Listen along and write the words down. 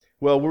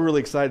Well, we're really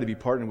excited to be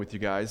partnering with you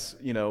guys.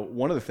 You know,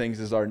 one of the things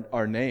is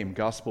our name,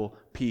 Gospel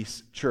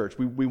Peace Church.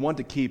 We want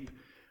to keep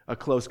a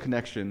close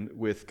connection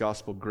with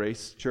Gospel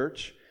Grace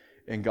Church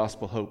and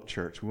Gospel Hope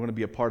Church. We want to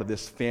be a part of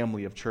this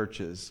family of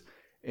churches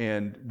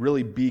and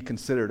really be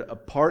considered a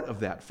part of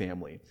that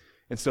family.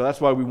 And so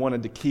that's why we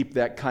wanted to keep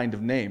that kind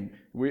of name.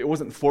 It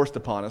wasn't forced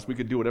upon us. We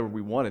could do whatever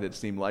we wanted, it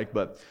seemed like,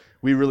 but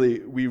we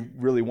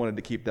really wanted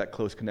to keep that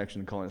close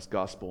connection, calling us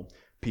Gospel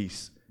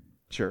Peace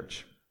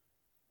Church.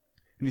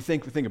 And you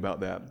think about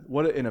that.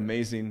 What an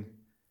amazing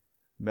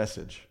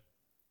message.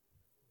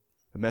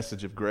 A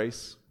message of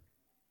grace,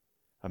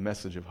 a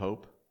message of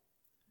hope,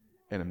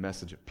 and a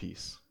message of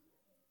peace.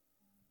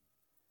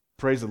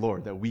 Praise the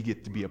Lord that we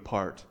get to be a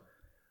part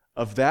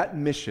of that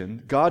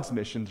mission, God's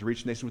mission to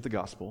reach nations with the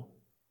gospel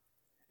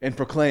and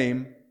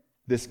proclaim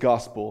this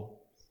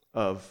gospel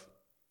of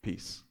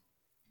peace,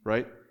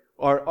 right?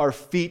 Our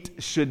feet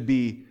should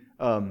be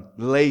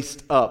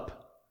laced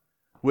up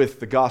with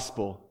the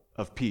gospel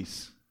of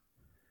peace,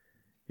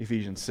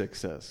 Ephesians 6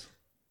 says,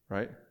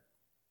 right?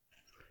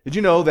 Did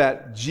you know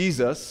that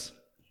Jesus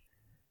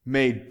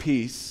made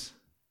peace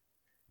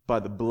by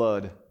the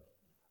blood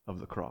of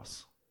the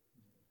cross?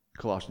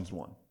 Colossians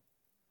 1.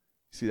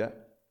 See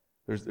that?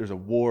 There's a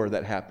war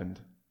that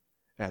happened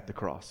at the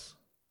cross,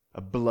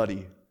 a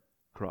bloody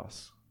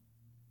cross.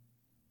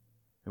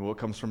 And what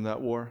comes from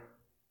that war?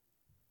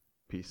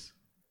 Peace.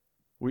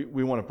 We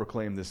want to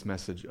proclaim this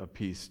message of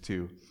peace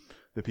to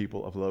the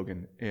people of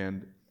Logan,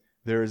 and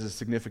there is a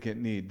significant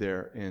need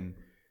there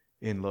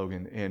in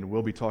Logan, and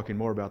we'll be talking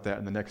more about that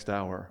in the next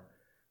hour.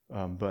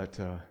 But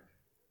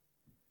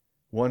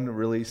one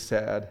really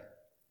sad,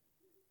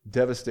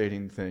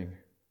 devastating thing.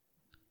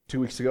 2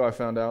 weeks ago, I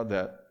found out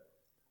that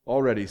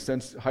already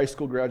since high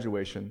school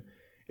graduation,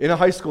 in a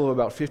high school of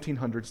about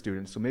 1,500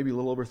 students, so maybe a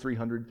little over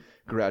 300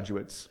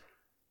 graduates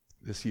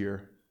this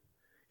year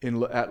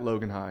at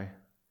Logan High,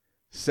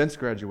 since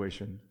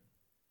graduation,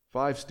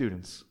 5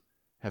 students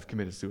have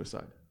committed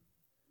suicide.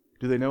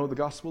 Do they know the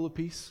gospel of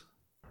peace?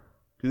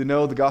 Do they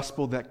know the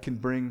gospel that can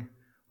bring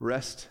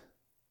rest?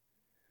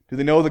 Do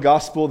they know the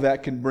gospel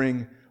that can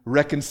bring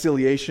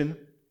reconciliation?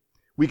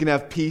 We can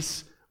have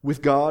peace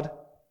with God.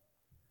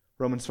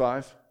 Romans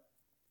 5.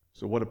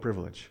 So what a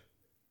privilege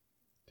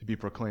to be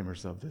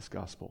proclaimers of this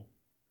gospel.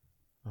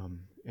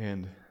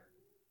 And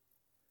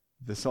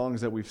the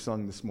songs that we've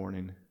sung this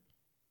morning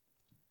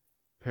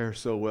pair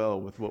so well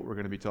with what we're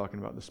going to be talking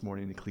about this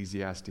morning in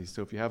Ecclesiastes.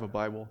 So if you have a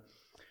Bible,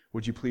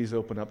 would you please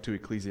open up to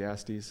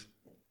Ecclesiastes?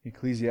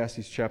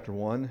 Ecclesiastes chapter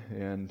 1,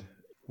 and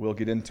we'll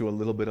get into a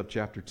little bit of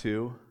chapter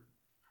 2,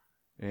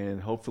 and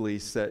hopefully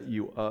set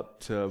you up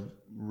to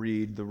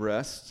read the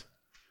rest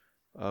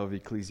of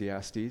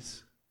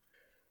Ecclesiastes.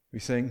 We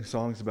sang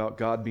songs about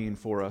God being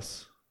for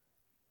us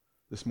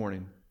this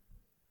morning.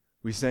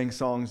 We sang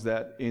songs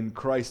that in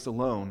Christ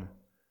alone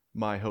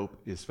my hope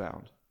is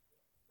found.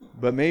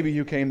 But maybe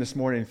you came this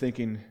morning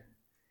thinking,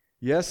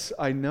 yes,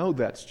 I know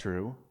that's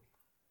true,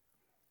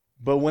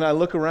 but when I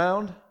look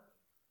around,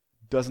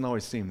 it doesn't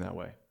always seem that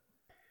way.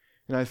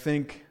 And I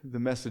think the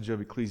message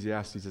of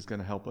Ecclesiastes is going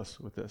to help us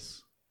with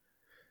this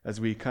as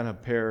we kind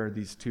of pair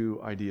these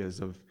two ideas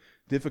of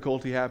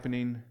difficulty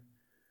happening,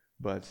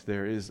 but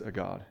there is a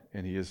God,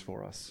 and He is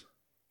for us.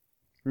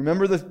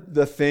 Remember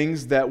the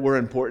things that were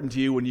important to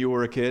you when you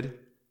were a kid? Do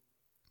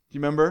you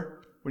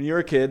remember? When you were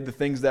a kid, the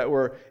things that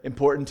were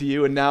important to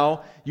you, and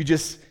now you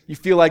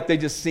feel like they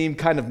just seem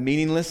kind of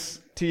meaningless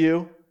to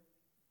you?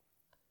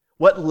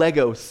 What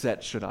Lego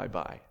set should I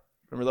buy?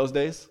 Remember those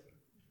days?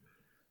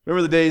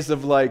 Remember the days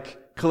of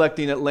like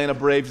collecting Atlanta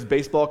Braves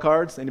baseball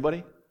cards?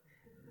 Anybody?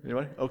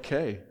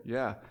 Okay,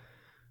 yeah.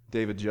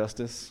 David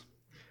Justice.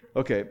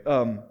 Okay,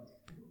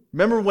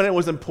 remember when it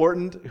was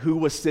important who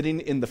was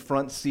sitting in the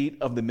front seat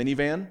of the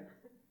minivan?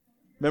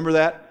 Remember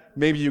that?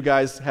 Maybe you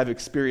guys have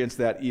experienced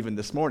that even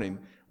this morning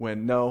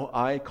when, no,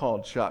 I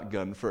called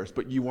shotgun first,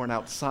 but you weren't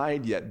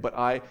outside yet. But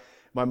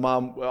my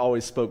mom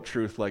always spoke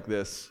truth like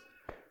this.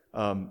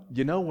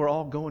 We're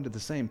all going to the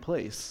same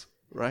place,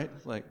 right?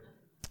 Like,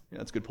 yeah,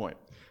 that's a good point.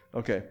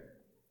 Okay.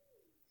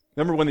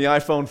 Remember when the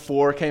iPhone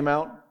 4 came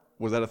out?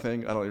 Was that a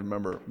thing? I don't even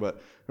remember.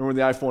 But remember when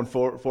the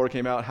iPhone 4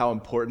 came out, how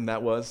important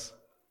that was?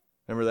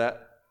 Remember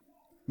that?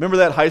 Remember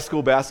that high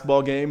school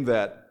basketball game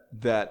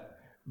that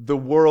the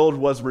world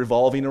was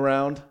revolving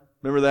around?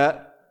 Remember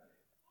that?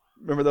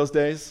 Remember those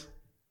days?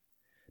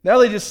 Now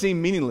they just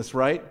seem meaningless,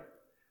 right?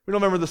 We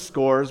don't remember the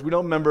scores. We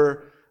don't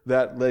remember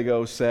that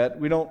Lego set.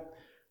 We don't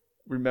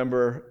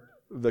remember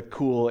the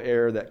cool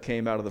air that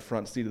came out of the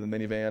front seat of the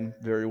minivan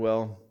very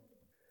well.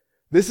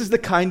 This is the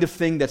kind of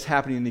thing that's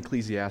happening in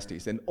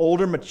Ecclesiastes. An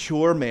older,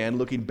 mature man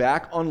looking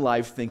back on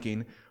life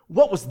thinking,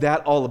 what was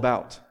that all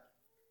about?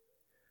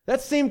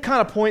 That seemed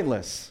kind of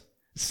pointless.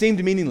 It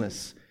seemed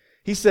meaningless.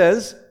 He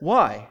says,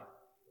 why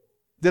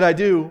did I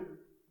do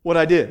what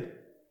I did?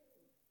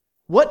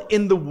 What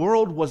in the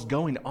world was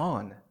going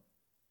on?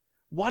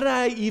 Why did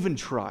I even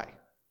try?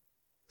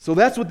 So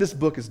that's what this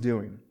book is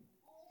doing.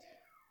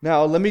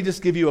 Now, let me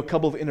just give you a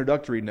couple of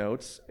introductory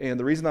notes. And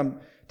the reason I'm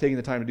taking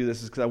the time to do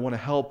this is because I want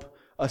to help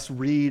us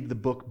read the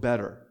book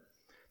better.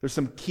 There's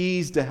some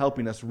keys to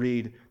helping us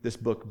read this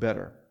book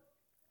better.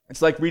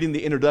 It's like reading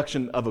the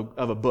introduction of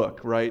a book,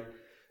 right?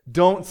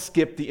 Don't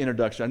skip the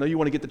introduction. I know you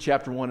want to get to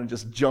chapter 1 and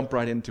just jump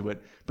right into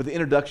it, but the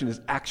introduction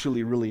is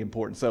actually really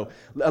important. So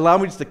allow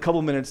me just a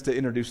couple minutes to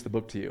introduce the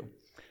book to you.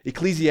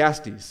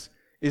 Ecclesiastes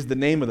is the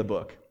name of the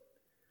book.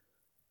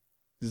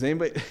 Does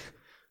anybody,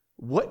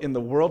 what in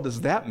the world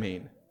does that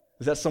mean?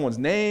 Is that someone's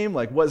name?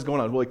 Like, what is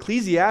going on? Well,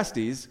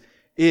 Ecclesiastes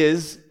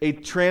is a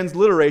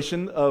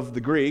transliteration of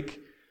the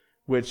Greek,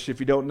 which, if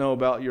you don't know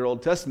about your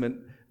Old Testament,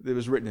 it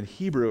was written in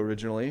Hebrew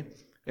originally.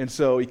 And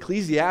so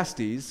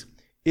Ecclesiastes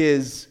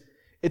is,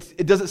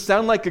 does it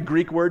sound like a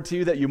Greek word to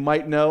you that you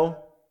might know?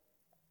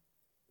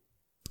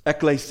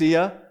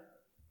 Ekklesia,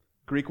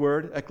 Greek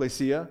word,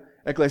 ekklesia.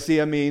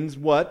 Ekklesia means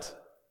what?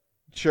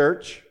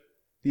 Church,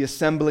 the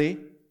assembly.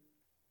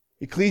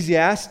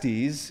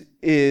 Ecclesiastes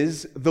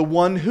is the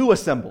one who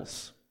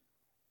assembles,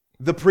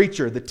 the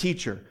preacher, the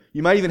teacher.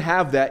 You might even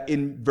have that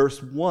in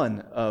verse 1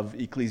 of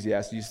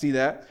Ecclesiastes. You see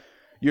that?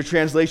 Your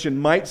translation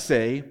might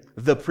say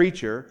the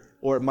preacher,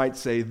 or it might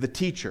say the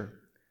teacher,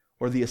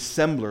 or the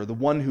assembler, the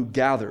one who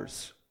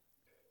gathers.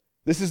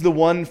 This is the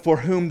one for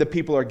whom the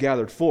people are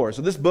gathered for.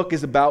 So this book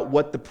is about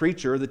what the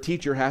preacher, the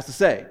teacher, has to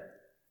say.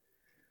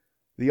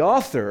 The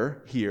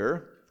author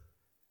here,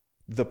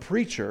 the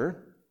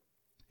preacher,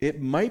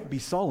 it might be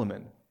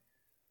Solomon.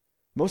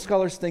 Most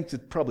scholars think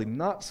it's probably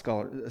not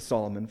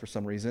Solomon for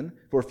some reason,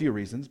 for a few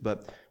reasons,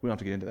 but we don't have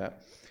to get into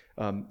that.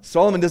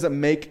 Solomon doesn't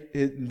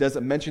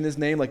mention his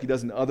name like he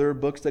does in other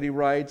books that he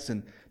writes,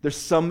 and there's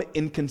some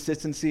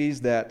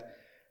inconsistencies that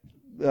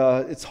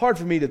it's hard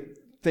for me to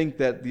think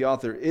that the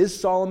author is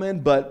Solomon,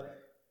 but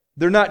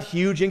they're not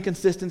huge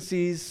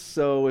inconsistencies,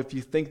 so if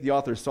you think the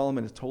author is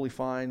Solomon, it's totally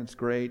fine, it's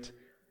great.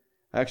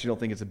 I actually don't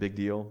think it's a big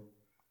deal.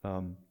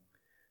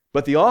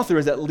 But the author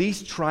is at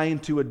least trying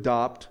to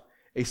adopt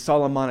a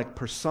Solomonic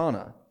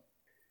persona.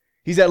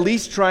 He's at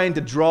least trying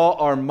to draw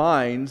our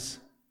minds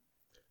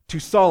to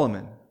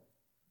Solomon.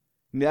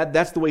 And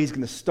that's the way he's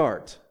going to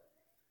start.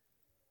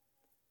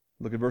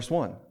 Look at verse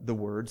 1. The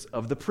words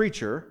of the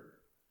preacher,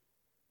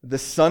 the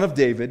son of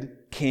David,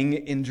 king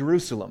in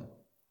Jerusalem.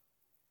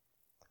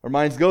 Our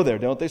minds go there,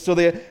 don't they? So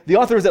the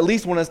authors at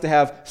least want us to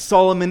have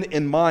Solomon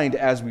in mind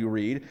as we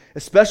read,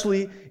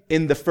 especially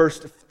in the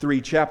first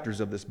 3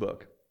 chapters of this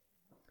book.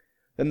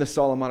 Then the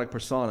Solomonic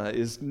persona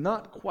is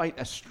not quite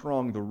as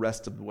strong the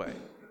rest of the way.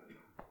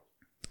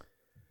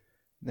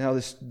 Now,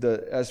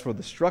 as for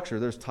the structure,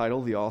 there's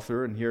title, the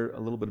author, and here a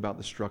little bit about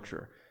the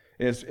structure.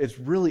 And it's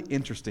really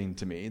interesting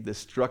to me, this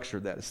structure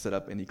that is set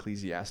up in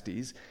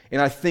Ecclesiastes,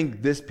 and I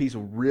think this piece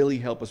will really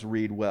help us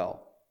read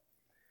well.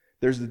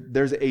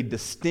 There's a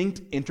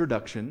distinct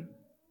introduction,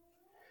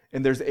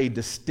 and there's a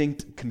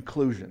distinct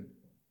conclusion.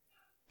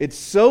 It's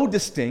so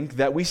distinct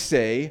that we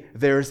say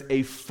there's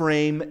a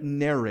frame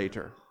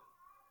narrator.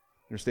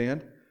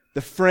 Understand?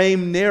 The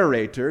frame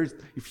narrator,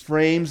 he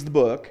frames the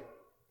book,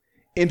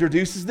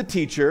 introduces the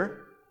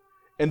teacher,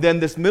 and then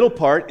this middle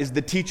part is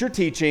the teacher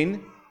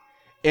teaching,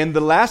 and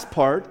the last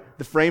part,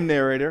 the frame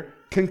narrator,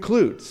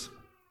 concludes.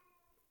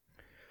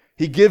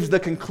 He gives the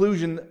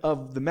conclusion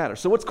of the matter.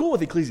 So what's cool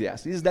with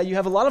Ecclesiastes is that you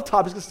have a lot of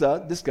topics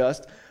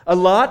discussed, a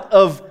lot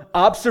of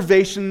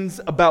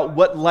observations about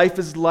what life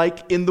is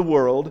like in the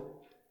world.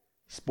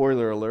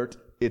 Spoiler alert,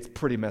 it's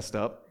pretty messed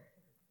up.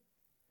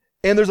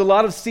 And there's a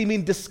lot of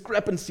seeming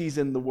discrepancies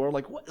in the world,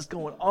 like what is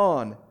going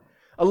on?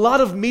 A lot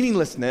of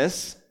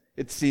meaninglessness,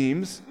 it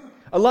seems.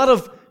 A lot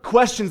of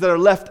questions that are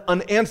left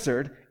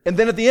unanswered. And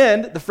then at the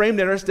end, the frame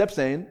narrator steps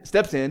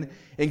in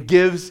and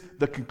gives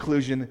the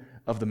conclusion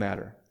of the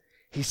matter.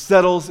 He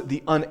settles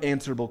the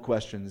unanswerable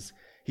questions.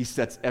 He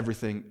sets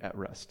everything at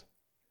rest.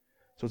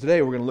 So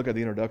today we're going to look at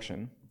the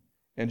introduction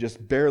and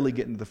just barely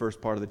get into the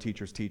first part of the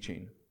teacher's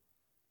teaching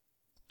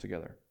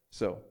together.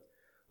 So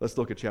let's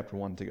look at chapter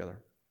 1 together.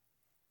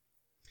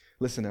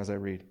 Listen as I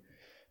read.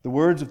 The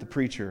words of the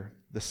preacher,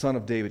 the son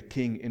of David,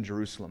 king in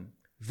Jerusalem.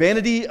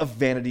 Vanity of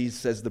vanities,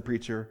 says the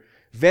preacher.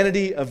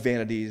 Vanity of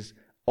vanities,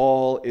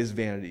 all is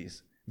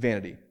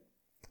vanity.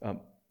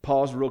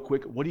 Pause real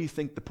quick. What do you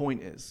think the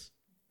point is?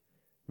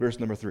 Verse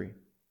number 3.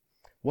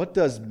 What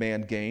does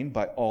man gain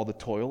by all the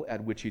toil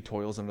at which he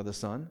toils under the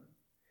sun?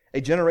 A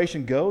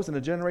generation goes and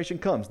a generation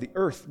comes. The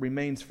earth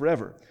remains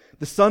forever.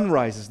 The sun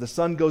rises, the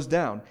sun goes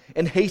down,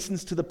 and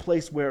hastens to the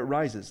place where it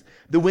rises.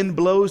 The wind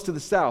blows to the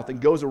south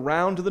and goes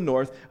around to the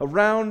north.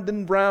 Around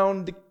and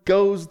round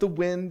goes the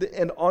wind,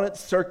 and on its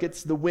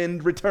circuits the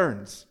wind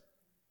returns.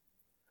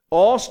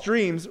 All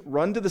streams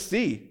run to the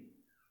sea,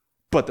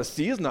 but the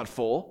sea is not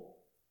full.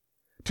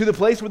 To the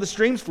place where the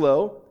streams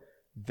flow,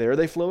 there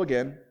they flow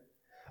again.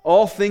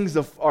 All things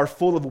are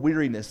full of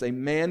weariness. A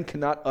man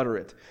cannot utter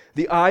it.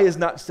 The eye is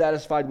not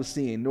satisfied with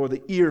seeing, nor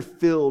the ear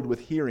filled with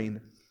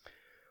hearing.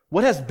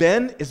 What has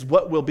been is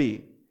what will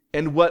be,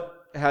 and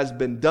what has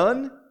been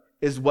done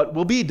is what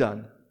will be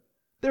done.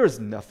 There is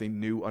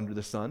nothing new under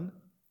the sun.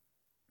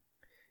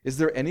 Is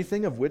there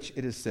anything of which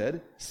it is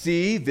said,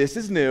 "See, this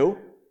is new"?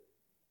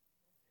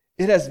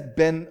 It has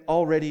been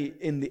already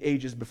in the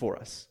ages before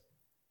us.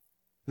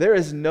 There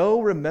is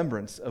no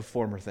remembrance of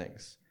former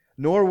things,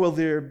 nor will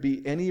there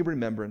be any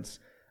remembrance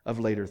of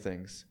later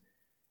things,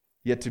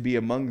 yet to be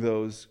among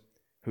those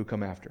who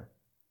come after.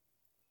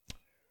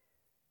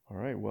 All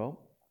right, well,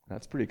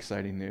 that's pretty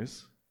exciting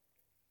news.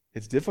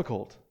 It's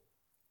difficult,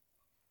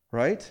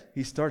 right?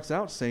 He starts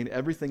out saying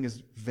everything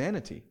is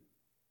vanity.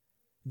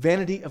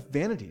 Vanity of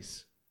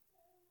vanities.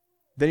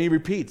 Then he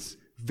repeats,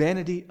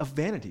 vanity of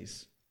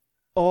vanities.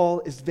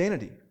 All is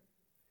vanity.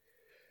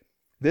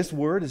 This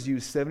word is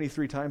used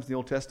 73 times in the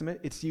Old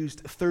Testament. It's used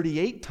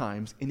 38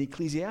 times in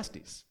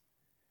Ecclesiastes,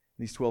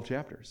 in these 12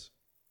 chapters.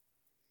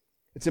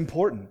 It's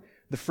important.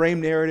 The frame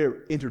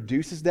narrator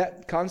introduces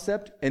that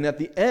concept, and at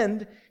the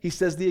end, he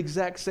says the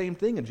exact same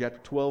thing in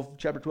chapter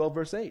 12,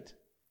 verse 8.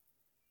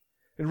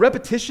 And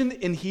repetition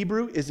in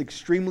Hebrew is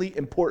extremely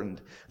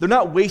important. They're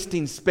not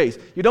wasting space.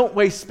 You don't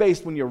waste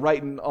space when you're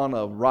writing on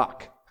a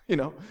rock. You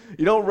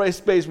don't waste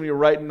space when you're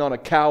writing on a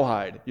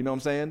cowhide. You know what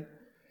I'm saying?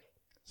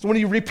 So when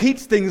he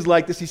repeats things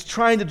like this, he's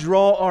trying to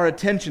draw our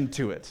attention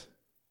to it.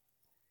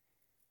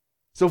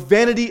 So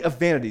vanity of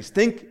vanities.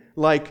 Think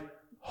like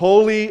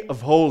holy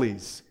of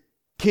holies,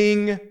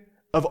 king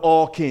of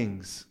all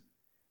kings,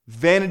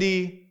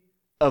 vanity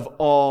of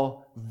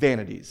all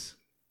vanities.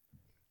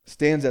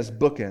 Stands as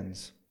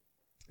bookends.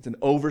 It's an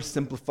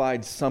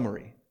oversimplified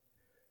summary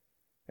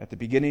at the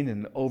beginning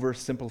and an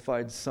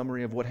oversimplified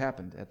summary of what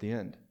happened at the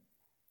end.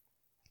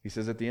 He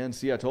says at the end,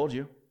 see, I told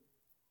you,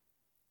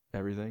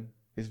 everything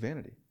is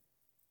vanity.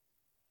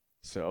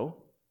 So,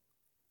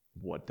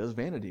 what does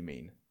vanity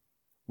mean?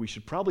 We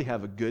should probably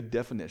have a good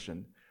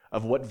definition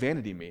of what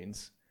vanity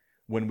means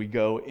when we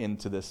go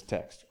into this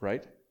text,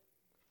 right?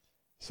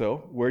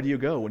 So, where do you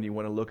go when you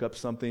want to look up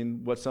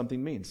what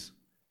something means?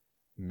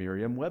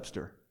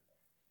 Merriam-Webster.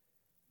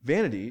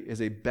 Vanity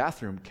is a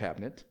bathroom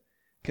cabinet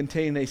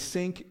containing a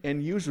sink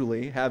and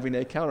usually having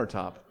a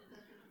countertop.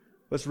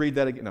 Let's read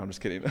that again. No, I'm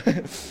just kidding.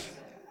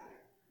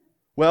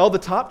 Well, the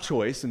top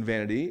choice in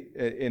vanity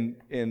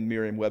in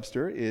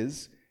Merriam-Webster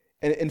is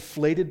an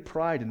inflated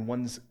pride in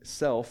one's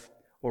self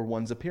or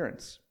one's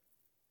appearance.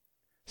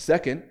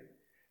 Second,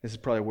 this is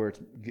probably where it's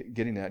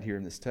getting at here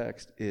in this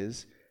text,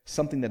 is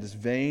something that is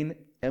vain,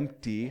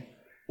 empty,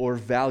 or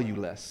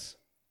valueless.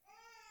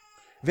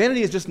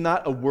 Vanity is just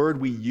not a word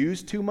we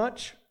use too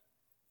much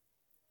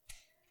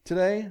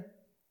today,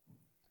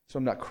 so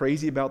I'm not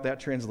crazy about that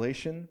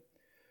translation.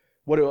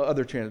 What do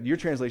other translations? Your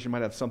translation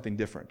might have something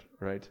different,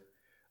 right?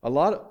 A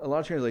lot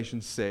of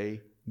translations say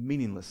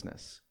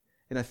meaninglessness,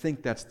 and I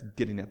think that's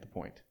getting at the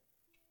point.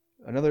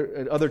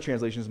 Other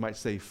translations might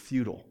say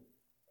futile.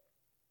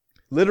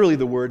 Literally,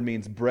 the word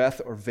means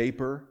breath or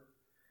vapor.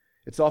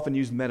 It's often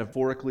used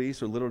metaphorically,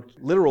 so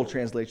literal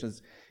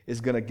translations is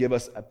going to give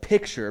us a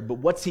picture, but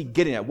what's he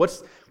getting at?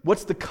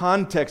 What's the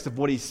context of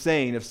what he's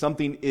saying if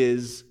something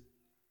is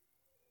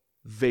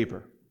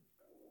vapor?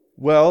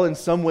 Well, in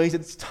some ways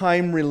it's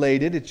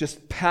time-related, it's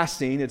just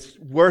passing, it's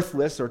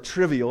worthless or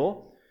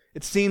trivial.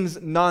 It seems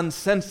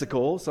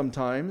nonsensical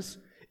sometimes,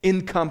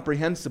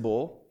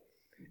 incomprehensible,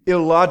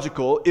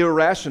 illogical,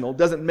 irrational,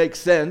 doesn't make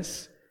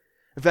sense.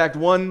 In fact,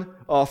 one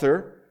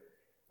author,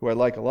 who I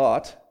like a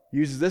lot,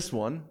 uses this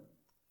one,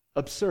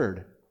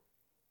 absurd.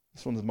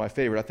 This one is my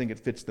favorite. I think it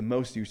fits the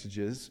most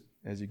usages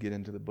as you get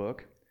into the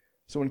book.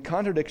 So when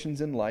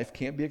contradictions in life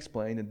can't be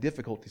explained and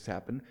difficulties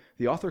happen,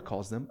 the author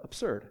calls them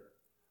absurd.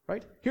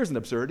 Right? Here's an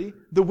absurdity.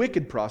 The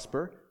wicked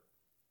prosper.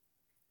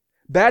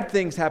 Bad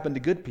things happen to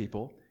good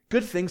people.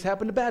 Good things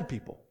happen to bad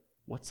people.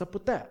 What's up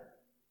with that?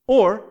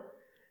 Or,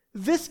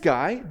 this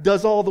guy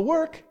does all the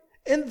work,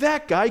 and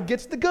that guy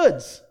gets the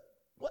goods.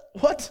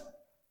 What?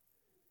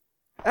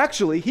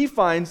 Actually, he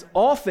finds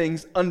all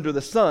things under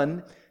the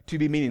sun to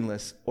be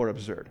meaningless or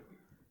absurd.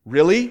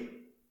 Really?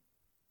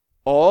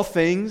 All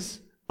things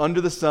under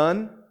the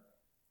sun?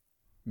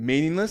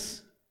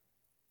 Meaningless?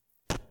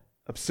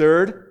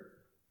 Absurd?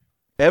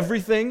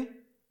 Everything?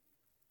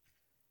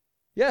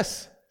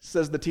 Yes,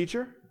 says the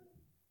teacher.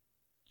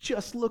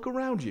 Just look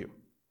around you.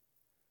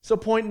 So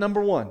point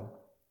number 1.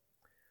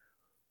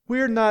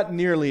 We're not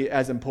nearly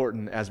as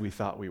important as we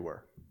thought we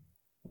were.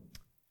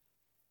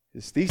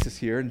 His thesis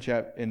here in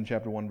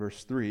chapter 1,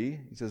 verse 3,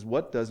 he says,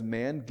 what does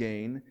man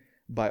gain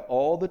by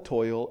all the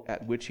toil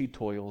at which he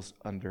toils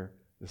under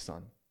the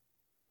sun?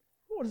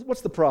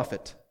 What's the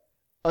profit?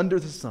 Under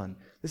the sun.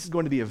 This is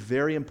going to be a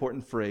very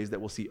important phrase that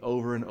we'll see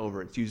over and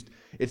over.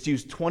 It's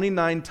used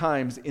 29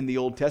 times in the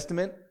Old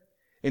Testament.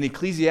 In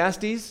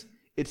Ecclesiastes,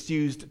 it's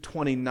used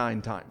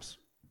 29 times.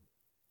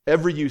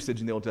 Every usage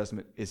in the Old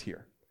Testament is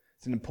here.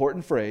 It's an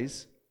important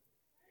phrase.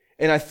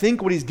 And I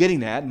think what he's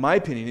getting at, in my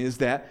opinion, is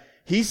that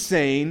he's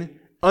saying,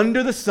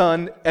 under the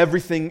sun,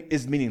 everything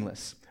is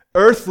meaningless.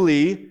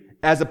 Earthly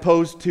as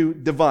opposed to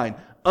divine.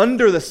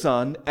 Under the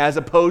sun as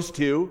opposed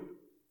to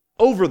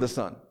over the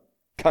sun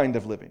kind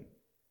of living.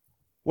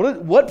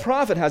 What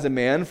profit has a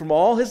man from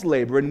all his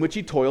labor in which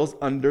he toils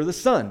under the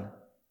sun?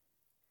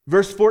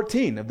 Verse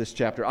 14 of this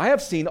chapter, I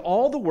have seen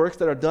all the works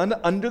that are done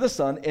under the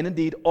sun, and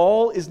indeed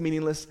all is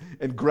meaningless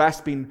and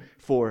grasping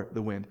for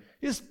the wind.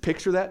 You just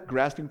picture that,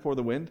 grasping for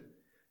the wind.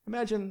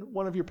 Imagine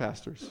one of your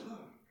pastors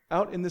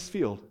out in this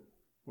field.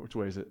 Which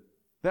way is it?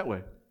 That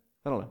way.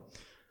 I don't know.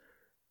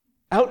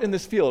 Out in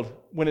this field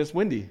when it's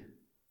windy,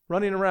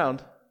 running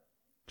around,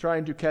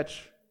 trying to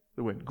catch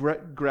the wind,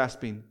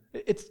 grasping.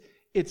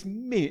 It's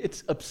me.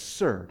 It's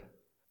absurd.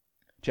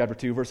 Chapter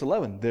 2, verse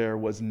 11. There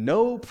was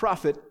no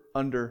profit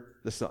under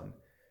the sun.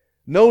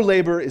 No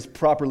labor is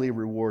properly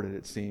rewarded,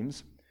 it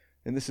seems.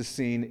 And this is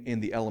seen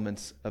in the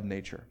elements of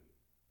nature.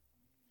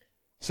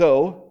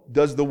 So,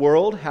 does the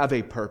world have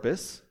a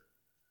purpose?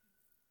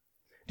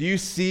 Do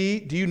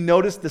you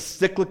notice the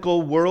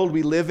cyclical world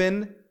we live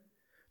in?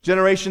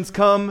 Generations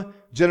come,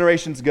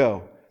 generations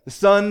go. The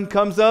sun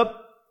comes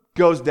up,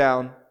 goes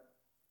down,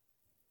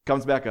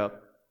 comes back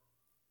up,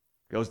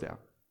 goes down.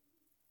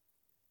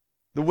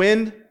 The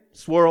wind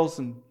swirls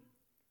and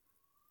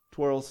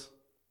twirls.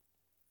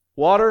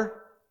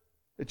 Water,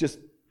 it just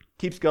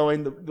keeps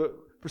going.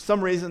 For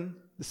some reason,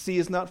 the sea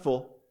is not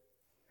full.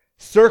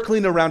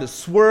 Circling around us,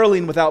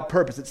 swirling without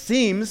purpose. It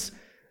seems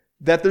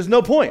that there's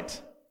no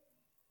point.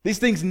 These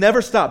things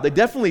never stop. They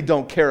definitely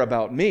don't care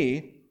about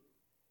me.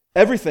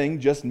 Everything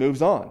just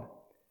moves on.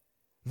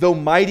 Though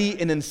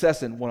mighty and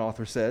incessant, one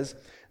author says,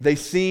 they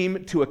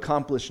seem to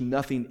accomplish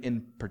nothing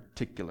in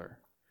particular.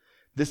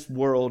 This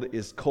world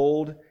is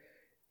cold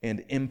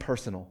and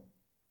impersonal.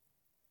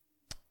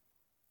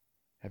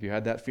 Have you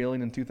had that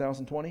feeling in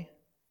 2020?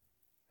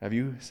 Have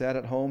you sat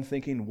at home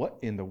thinking, what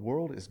in the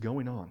world is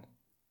going on?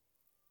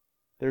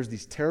 There's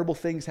these terrible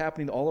things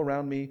happening all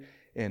around me,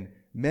 and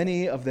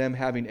many of them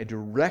having a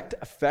direct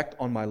effect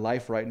on my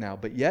life right now.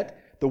 But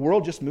yet, the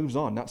world just moves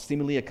on, not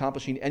seemingly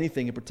accomplishing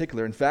anything in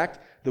particular. In fact,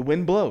 the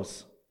wind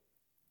blows.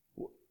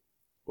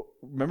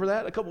 Remember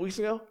that a couple weeks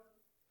ago?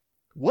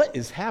 What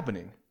is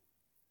happening?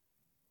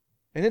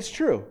 And it's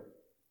true.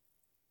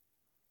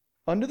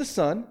 Under the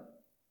sun,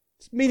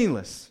 it's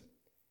meaningless.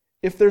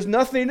 If there's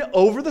nothing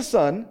over the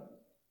sun,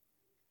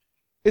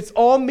 it's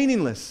all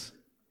meaningless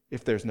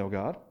if there's no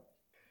God.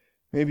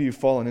 Maybe you've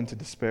fallen into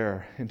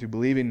despair, into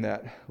believing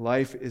that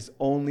life is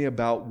only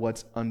about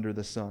what's under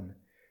the sun.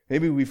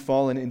 Maybe we've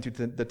fallen into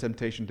the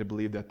temptation to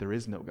believe that there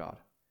is no God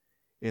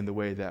in the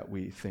way that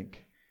we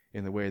think,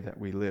 in the way that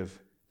we live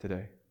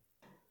today.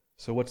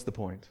 So what's the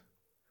point?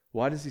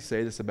 Why does he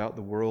say this about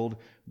the world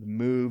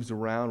moves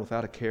around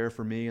without a care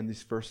for me in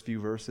these first few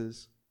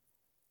verses?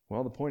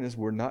 Well, the point is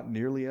we're not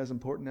nearly as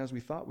important as we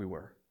thought we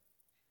were.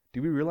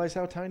 Do we realize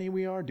how tiny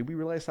we are? Do we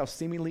realize how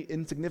seemingly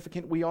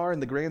insignificant we are in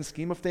the grand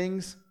scheme of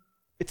things?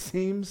 It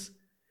seems.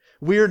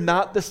 We're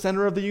not the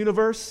center of the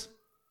universe.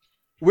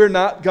 We're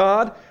not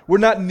God. We're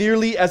not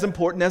nearly as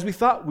important as we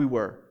thought we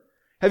were.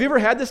 Have you ever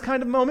had this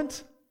kind of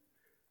moment?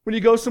 When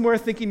you go somewhere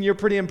thinking you're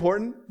pretty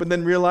important, but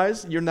then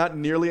realize you're not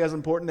nearly as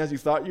important as you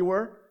thought you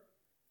were?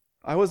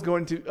 I was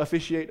going to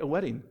officiate a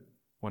wedding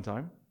one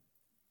time.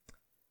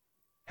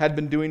 Had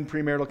been doing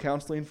premarital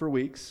counseling for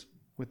weeks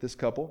with this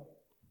couple.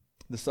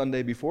 The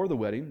Sunday before the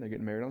wedding, they're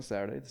getting married on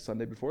Saturday, the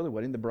Sunday before the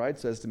wedding, the bride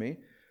says to me,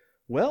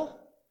 well,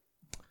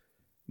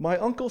 my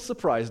uncle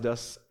surprised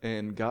us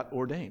and got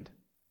ordained.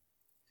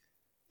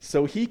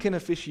 So he can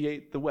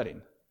officiate the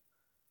wedding.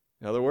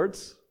 In other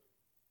words,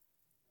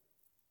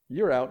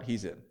 you're out,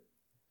 he's in.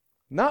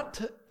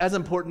 Not as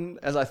important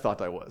as I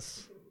thought I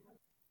was.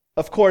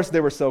 Of course,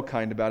 they were so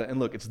kind about it. And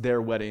look, it's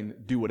their wedding.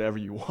 Do whatever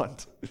you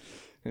want.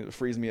 It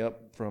frees me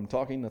up from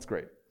talking. That's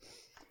great.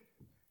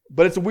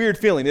 But it's a weird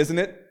feeling, isn't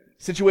it?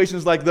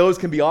 Situations like those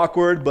can be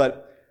awkward,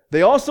 but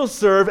they also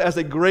serve as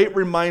a great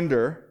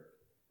reminder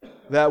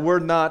that we're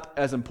not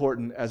as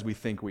important as we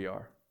think we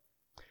are.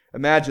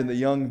 Imagine the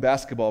young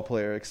basketball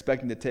player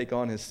expecting to take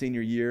on his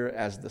senior year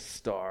as the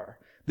star.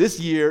 This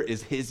year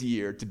is his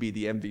year to be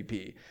the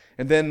MVP.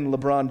 And then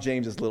LeBron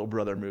James' little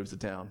brother moves to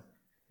town.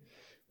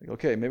 Like,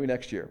 okay, maybe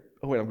next year.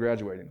 Oh, wait, I'm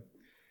graduating.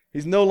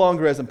 He's no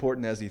longer as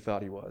important as he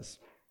thought he was.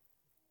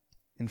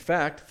 In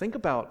fact, have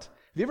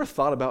you ever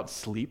thought about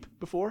sleep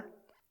before?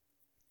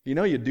 You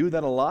know, you do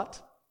that a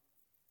lot.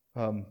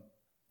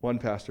 One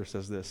pastor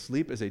says this,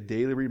 sleep is a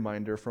daily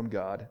reminder from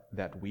God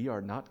that we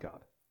are not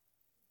God.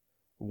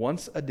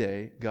 Once a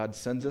day, God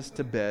sends us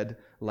to bed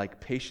like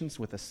patients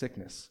with a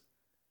sickness.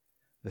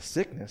 The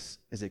sickness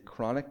is a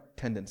chronic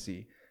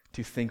tendency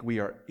to think we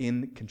are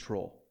in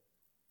control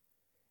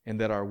and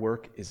that our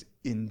work is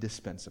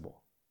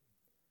indispensable.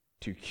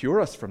 To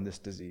cure us from this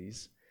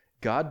disease,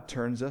 God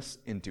turns us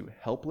into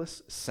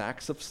helpless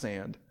sacks of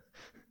sand.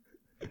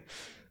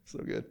 So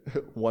good.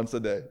 Once a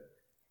day.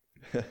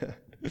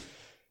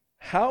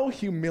 How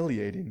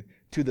humiliating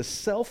to the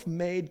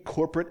self-made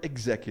corporate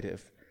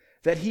executive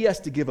that he has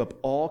to give up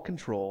all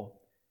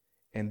control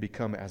and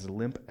become as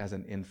limp as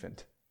an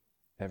infant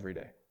every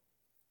day.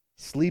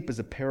 Sleep is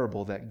a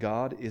parable that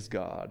God is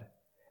God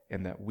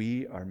and that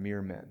we are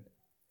mere men.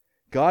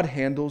 God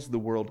handles the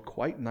world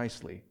quite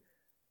nicely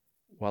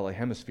while a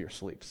hemisphere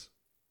sleeps.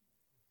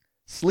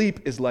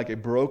 Sleep is like a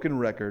broken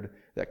record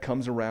that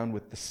comes around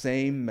with the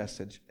same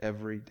message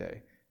every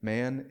day.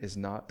 Man is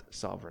not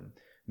sovereign.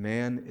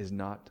 Man is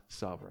not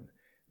sovereign.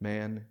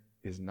 Man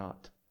is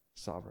not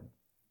sovereign.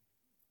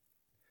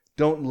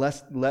 Don't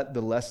let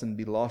the lesson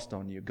be lost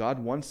on you. God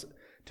wants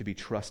to be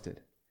trusted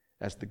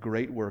as the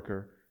great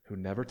worker who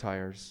never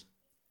tires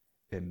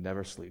and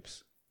never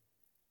sleeps.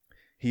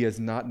 He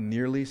is not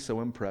nearly so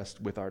impressed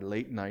with our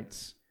late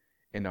nights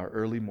and our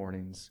early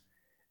mornings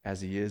as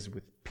he is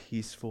with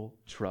peaceful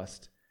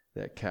trust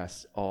that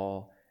casts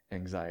all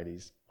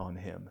anxieties on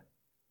him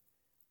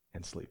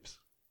and sleeps.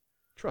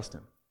 Trust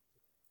him.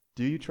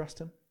 Do you trust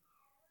him?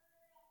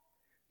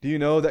 Do you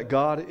know that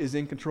God is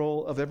in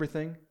control of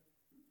everything?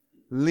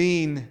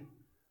 Lean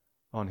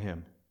on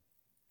him.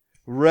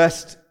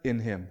 Rest in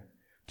him.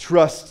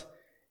 Trust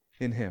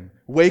in him.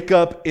 Wake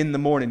up in the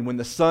morning when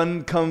the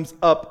sun comes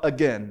up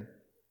again.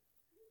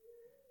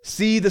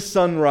 See the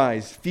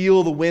sunrise.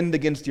 Feel the wind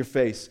against your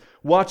face.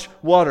 Watch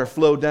water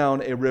flow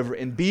down a river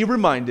and be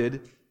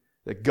reminded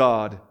that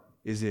God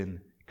is in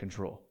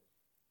control.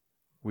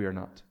 We are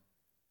not.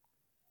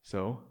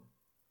 So,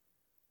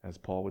 as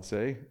Paul would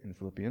say in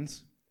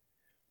Philippians,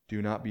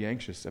 do not be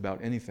anxious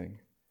about anything,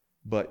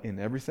 but in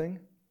everything,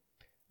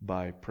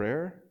 by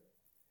prayer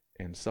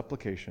and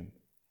supplication.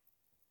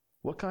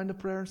 What kind of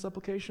prayer and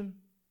supplication?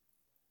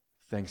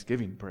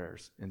 Thanksgiving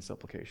prayers and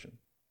supplication.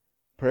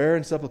 Prayer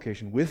and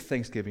supplication with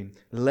thanksgiving,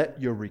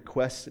 let your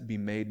requests be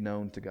made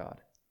known to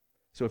God.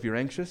 So if you're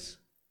anxious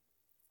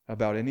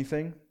about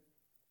anything,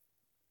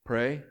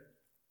 pray,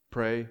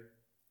 pray,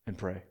 and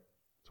pray.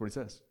 That's what he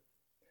says.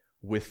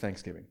 With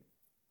thanksgiving.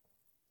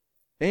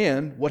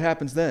 And what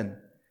happens then?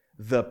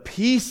 The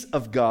peace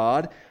of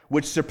God,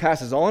 which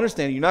surpasses all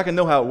understanding, you're not going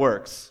to know how it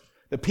works.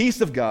 The peace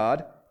of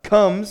God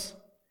comes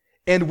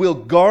and will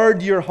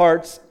guard your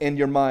hearts and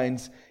your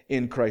minds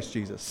in Christ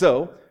Jesus.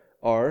 So,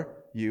 are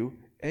you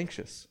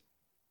anxious?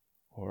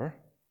 Or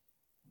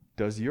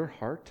does your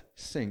heart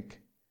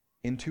sink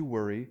into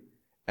worry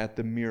at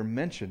the mere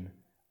mention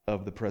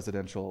of the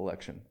presidential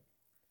election,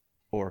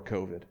 or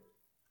COVID,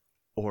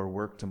 or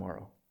work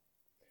tomorrow,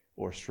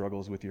 or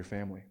struggles with your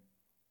family?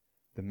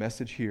 The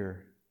message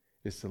here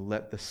is to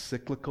let the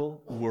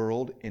cyclical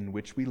world in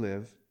which we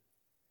live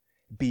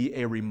be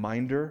a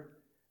reminder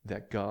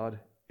that God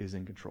is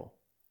in control.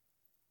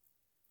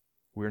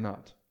 We're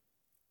not.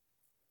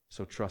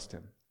 So trust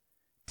him.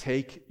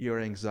 Take your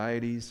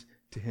anxieties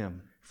to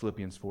him,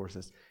 Philippians 4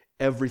 says.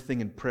 Everything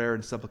in prayer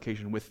and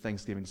supplication with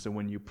thanksgiving. So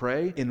when you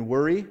pray in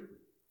worry,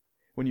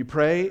 when you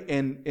pray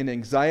in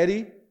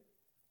anxiety,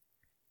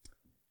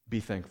 be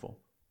thankful.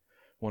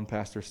 One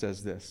pastor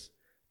says this,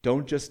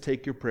 don't just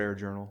take your prayer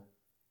journal,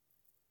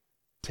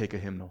 take a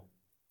hymnal.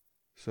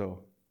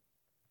 So,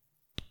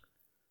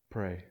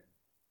 pray,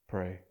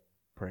 pray,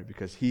 pray,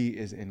 because he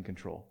is in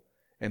control.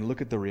 And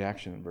look at the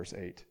reaction in verse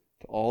 8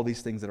 to all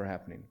these things that are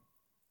happening.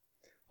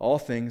 All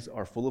things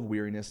are full of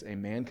weariness, a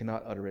man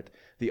cannot utter it.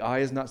 The eye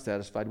is not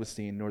satisfied with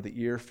seeing, nor the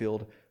ear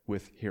filled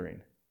with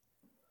hearing.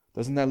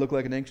 Doesn't that look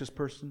like an anxious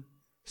person?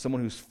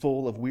 Someone who's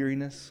full of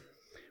weariness?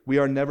 We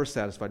are never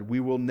satisfied. We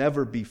will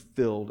never be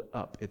filled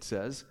up, it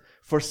says.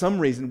 For some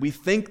reason, we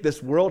think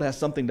this world has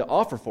something to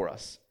offer for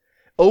us.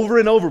 Over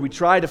and over, we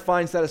try to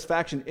find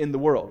satisfaction in the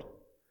world.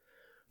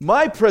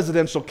 My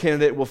presidential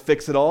candidate will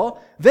fix it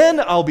all.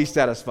 Then I'll be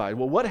satisfied.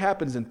 Well, what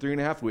happens in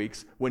 3.5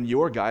 weeks when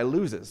your guy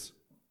loses?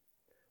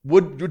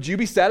 Would you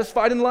be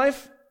satisfied in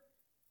life?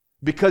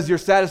 Because your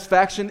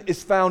satisfaction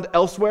is found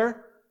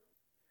elsewhere?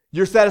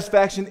 Your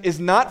satisfaction is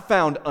not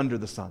found under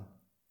the sun.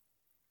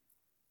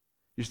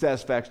 Your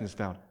satisfaction is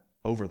found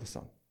over the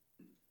sun.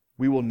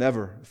 We will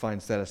never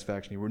find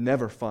satisfaction. We will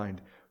never find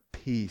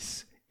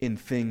peace in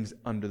things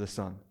under the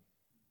sun.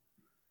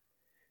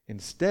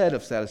 Instead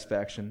of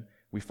satisfaction,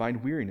 we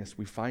find weariness,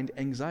 we find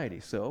anxiety.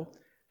 So,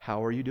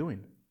 how are you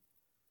doing?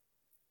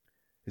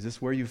 Is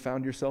this where you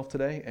found yourself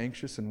today,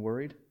 anxious and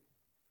worried?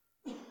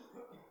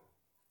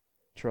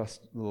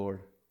 Trust the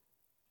Lord.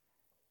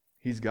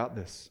 He's got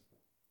this.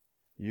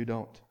 You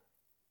don't.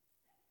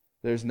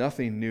 There's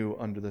nothing new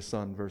under the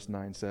sun, verse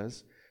 9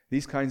 says.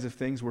 These kinds of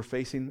things we're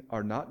facing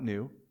are not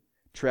new.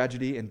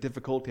 Tragedy and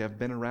difficulty have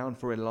been around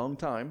for a long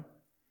time.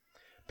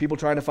 People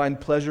trying to find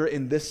pleasure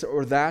in this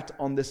or that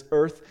on this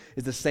earth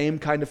is the same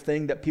kind of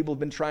thing that people have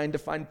been trying to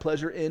find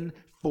pleasure in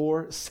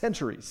for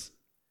centuries.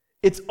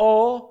 It's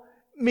all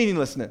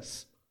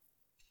meaninglessness.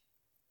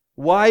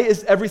 Why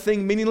is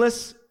everything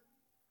meaningless?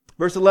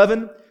 Verse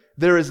 11,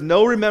 there is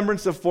no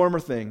remembrance of former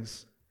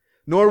things,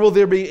 nor will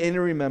there be any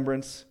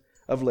remembrance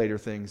of later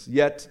things,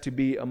 yet to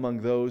be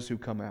among those who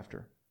come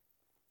after.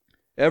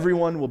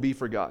 Everyone will be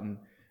forgotten,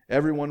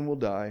 everyone will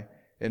die,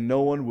 and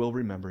no one will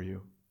remember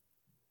you.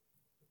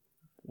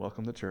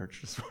 Welcome to church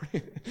this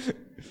morning.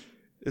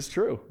 It's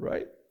true,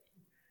 right?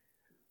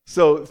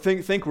 So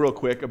think real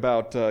quick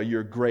about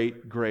your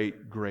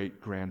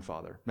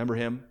great-great-great-grandfather. Remember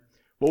him?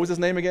 What was his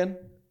name again?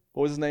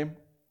 What was his name?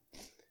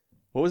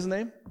 What was his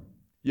name?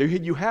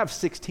 You have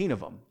 16 of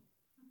them.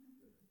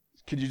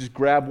 Could you just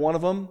grab one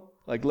of them?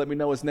 Like, let me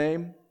know his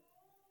name?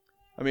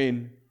 I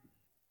mean,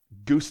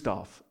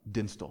 Gustav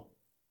Dinstel.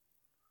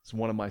 It's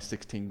one of my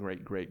 16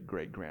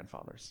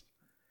 great-great-great-grandfathers.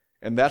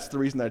 And that's the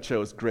reason I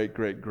chose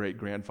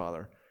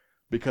great-great-great-grandfather,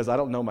 because I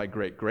don't know my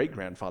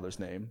great-great-grandfather's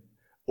name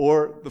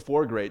or the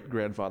 4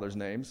 great-grandfathers'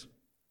 names.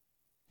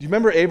 Do you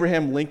remember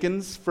Abraham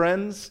Lincoln's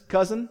friend's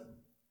cousin?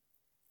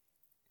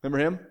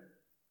 Remember him?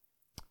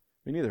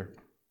 Me neither.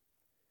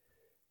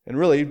 And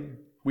really,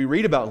 we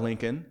read about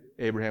Lincoln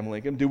Abraham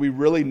Lincoln? Do we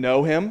really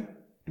know him?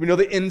 Do we know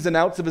the ins and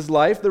outs of his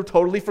life? They're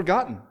totally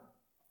forgotten.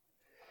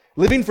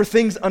 Living for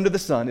things under the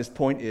sun, his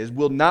point is,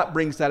 will not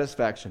bring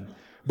satisfaction.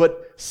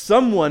 But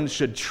someone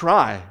should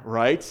try,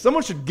 right?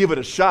 Someone should give it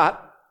a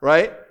shot,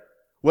 right?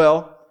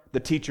 Well, the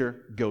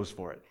teacher goes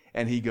for it,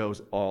 and he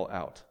goes all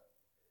out.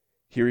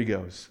 Here he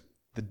goes,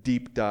 the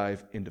deep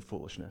dive into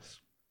foolishness.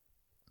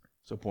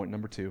 So point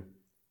number 2,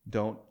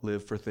 don't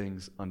live for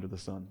things under the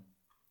sun.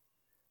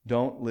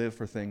 Don't live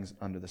for things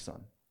under the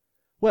sun.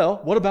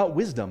 Well, what about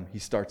wisdom? He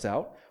starts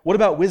out. What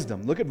about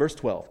wisdom? Look at verse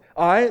 12.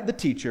 I, the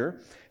teacher,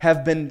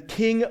 have been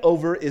king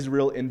over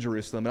Israel in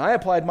Jerusalem, and I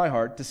applied my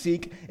heart to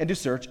seek and to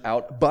search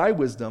out by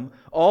wisdom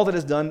all that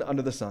is done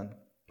under the sun,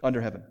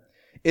 under heaven.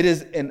 It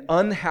is an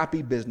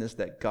unhappy business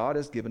that God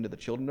has given to the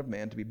children of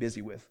man to be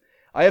busy with.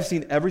 I have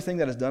seen everything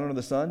that is done under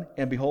the sun,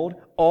 and behold,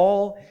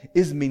 all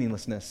is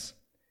meaninglessness,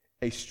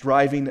 a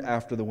striving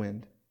after the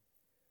wind.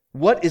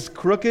 What is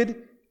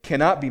crooked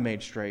cannot be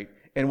made straight,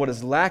 and what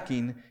is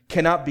lacking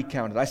cannot be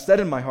counted. I said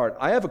in my heart,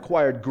 I have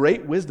acquired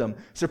great wisdom,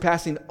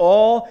 surpassing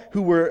all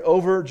who were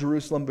over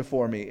Jerusalem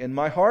before me. And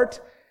my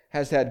heart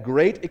has had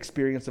great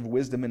experience of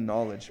wisdom and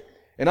knowledge.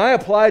 And I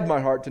applied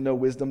my heart to know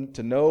wisdom,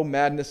 to know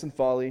madness and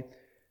folly.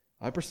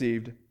 I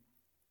perceived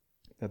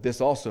that this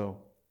also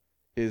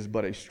is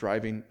but a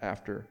striving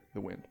after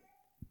the wind.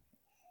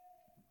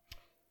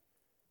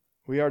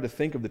 We are to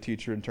think of the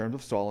teacher in terms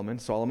of Solomon.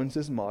 Solomon's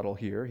his model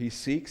here. He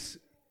seeks,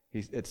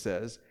 it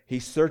says. He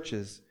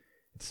searches,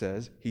 it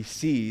says. He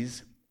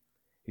sees,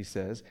 he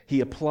says.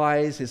 He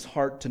applies his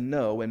heart to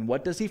know. And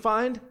what does he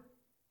find?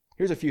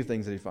 Here's a few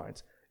things that he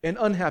finds. An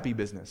unhappy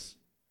business.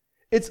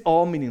 It's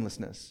all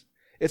meaninglessness.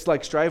 It's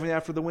like striving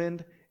after the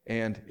wind,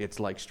 and it's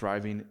like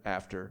striving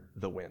after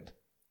the wind.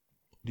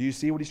 Do you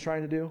see what he's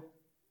trying to do?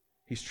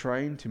 He's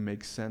trying to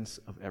make sense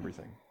of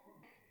everything.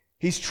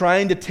 He's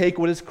trying to take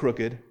what is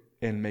crooked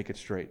and make it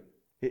straight.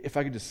 If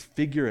I could just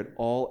figure it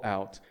all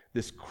out,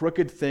 this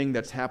crooked thing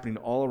that's happening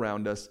all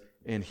around us,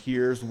 and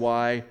here's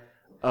why,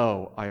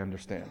 oh, I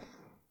understand.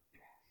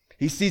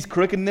 He sees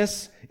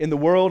crookedness in the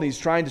world, and he's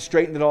trying to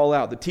straighten it all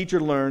out. The teacher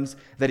learns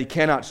that he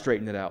cannot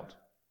straighten it out.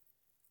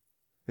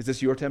 Is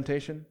this your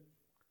temptation?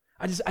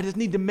 I just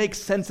need to make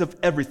sense of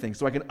everything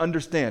so I can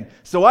understand,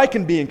 so I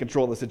can be in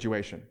control of the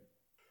situation.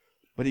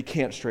 But he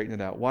can't straighten it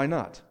out. Why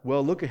not?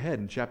 Well, look ahead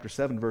in chapter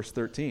 7, verse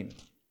 13.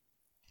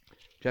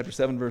 Chapter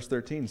 7, verse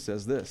 13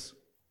 says this.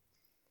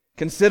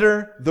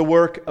 Consider the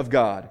work of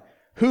God.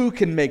 Who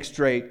can make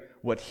straight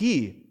what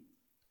he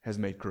has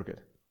made crooked?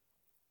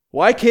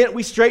 Why can't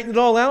we straighten it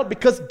all out?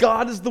 Because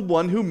God is the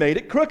one who made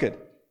it crooked.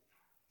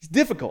 It's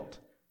difficult.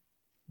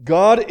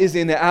 God is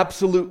in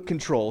absolute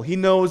control. He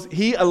knows,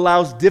 he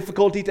allows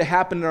difficulty to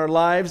happen in our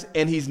lives,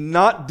 and he's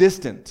not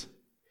distant.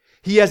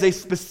 He has a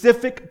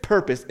specific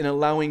purpose in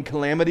allowing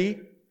calamity,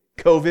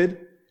 COVID,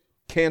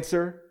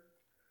 cancer,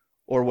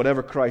 or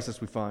whatever crisis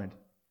we find.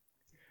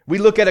 We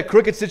look at a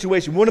crooked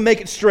situation. We want to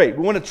make it straight.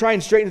 We want to try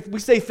and straighten it.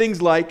 We say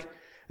things like,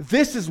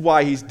 this is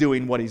why he's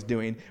doing what he's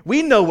doing.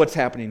 We know what's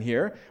happening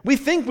here. We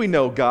think we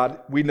know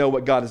God. We know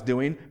what God is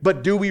doing.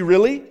 But do we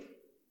really?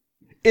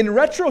 In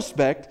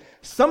retrospect,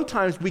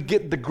 sometimes we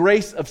get the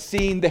grace of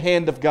seeing the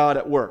hand of God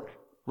at work,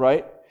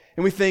 right?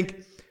 And we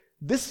think,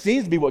 this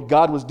seems to be what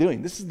God was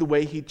doing. This is the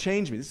way he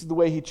changed me. This is the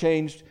way he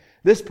changed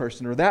this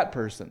person or that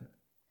person.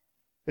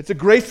 It's a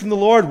grace from the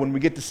Lord when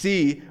we get to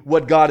see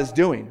what God is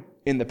doing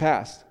in the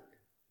past.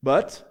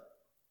 But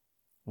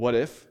what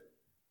if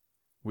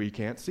we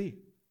can't see?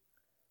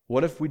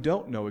 What if we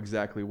don't know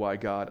exactly why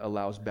God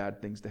allows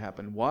bad things to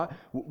happen? Why?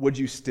 Would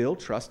you still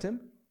trust him?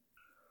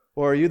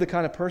 Or are you the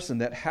kind of person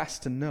that has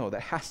to know,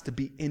 that has to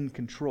be in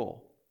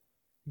control?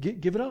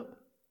 Give it up.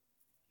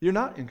 You're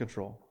not in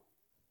control.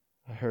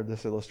 I heard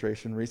this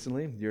illustration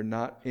recently. You're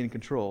not in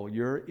control.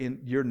 You're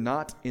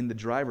not in the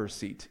driver's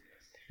seat.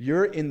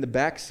 You're in the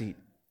back seat.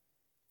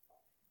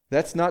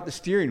 That's not the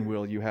steering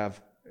wheel you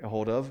have a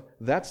hold of.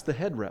 That's the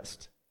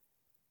headrest.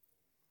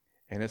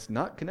 And it's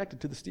not connected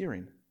to the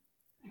steering.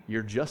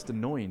 You're just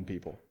annoying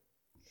people.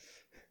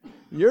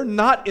 We're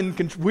not in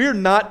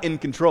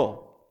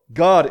control.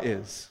 God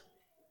is.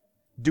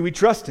 Do we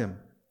trust him?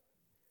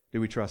 Do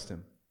we trust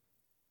him?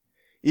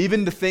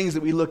 Even the things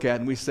that we look at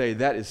and we say,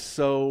 that is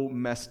so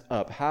messed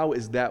up. How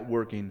is that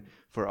working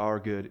for our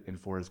good and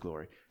for his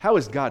glory? How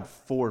is God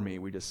for me?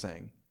 We just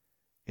sang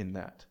in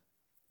that.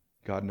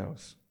 God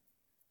knows.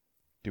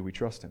 Do we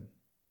trust him?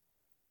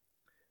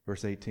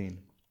 Verse 18.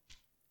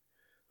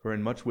 For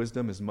in much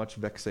wisdom is much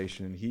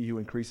vexation, and he who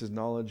increases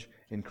knowledge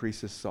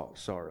increases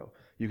sorrow.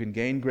 You can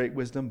gain great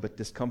wisdom, but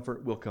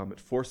discomfort will come. It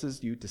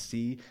forces you to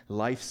see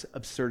life's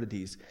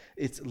absurdities.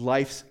 It's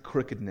life's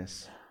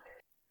crookedness.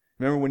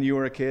 Remember when you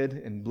were a kid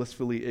and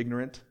blissfully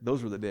ignorant?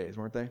 Those were the days,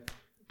 weren't they?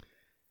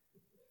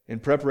 In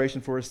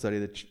preparation for a study,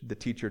 the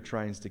teacher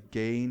tries to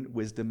gain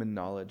wisdom and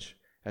knowledge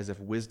as if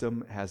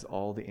wisdom has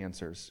all the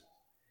answers,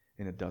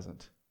 and it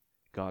doesn't.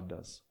 God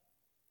does.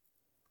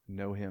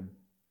 Know him.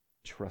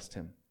 Trust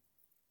him.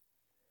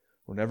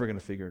 We're never going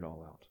to figure it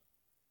all out.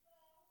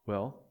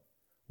 Well,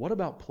 what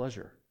about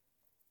pleasure?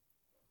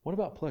 What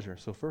about pleasure?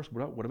 So first,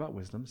 what about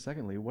wisdom?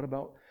 Secondly, what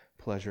about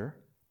pleasure?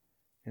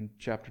 In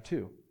chapter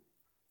 2,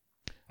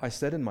 I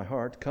said in my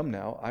heart, come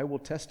now, I will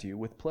test you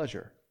with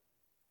pleasure.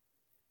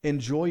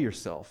 Enjoy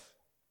yourself.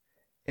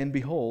 And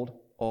behold,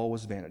 all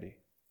was vanity.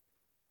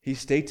 He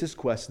states his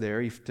quest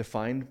there to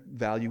find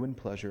value in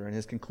pleasure, and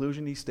his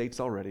conclusion he states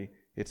already,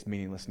 it's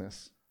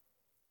meaninglessness.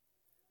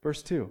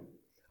 Verse 2,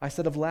 I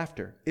said of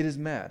laughter, it is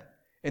mad,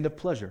 and of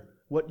pleasure,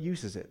 what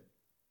use is it?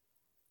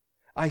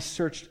 I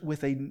searched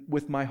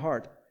with my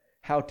heart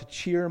how to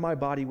cheer my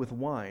body with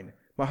wine.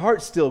 My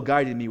heart still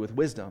guided me with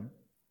wisdom,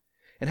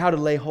 and how to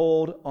lay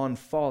hold on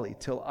folly,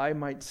 till I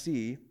might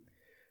see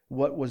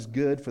what was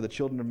good for the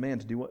children of man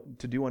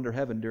to do under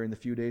heaven during the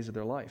few days of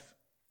their life.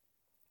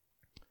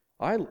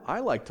 I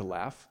like to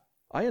laugh.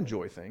 I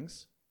enjoy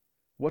things.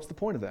 What's the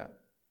point of that?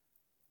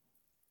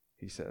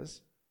 He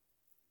says.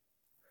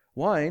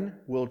 Wine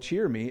will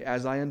cheer me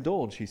as I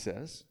indulge, he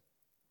says.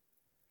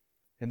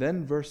 And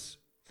then verse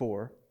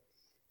 4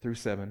 through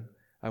 7,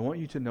 I want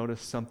you to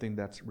notice something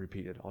that's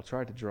repeated. I'll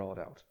try to draw it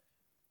out.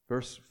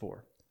 Verse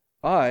 4,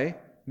 I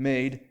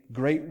made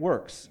great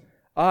works.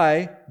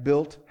 I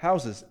built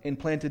houses and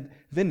planted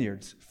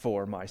vineyards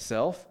for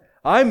myself.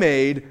 I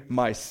made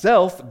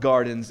myself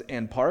gardens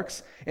and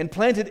parks and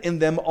planted in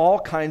them all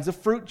kinds of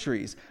fruit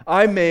trees.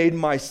 I made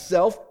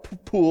myself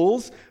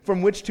pools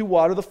from which to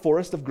water the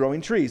forest of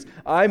growing trees.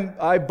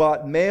 I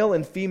bought male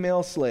and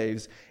female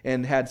slaves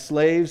and had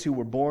slaves who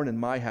were born in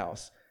my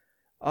house.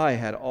 I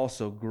had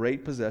also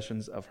great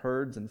possessions of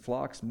herds and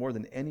flocks, more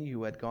than any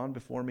who had gone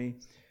before me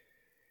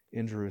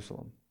in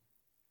Jerusalem.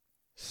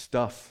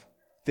 Stuff,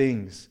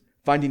 things,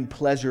 finding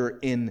pleasure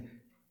in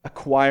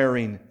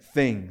acquiring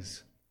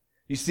things.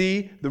 You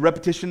see the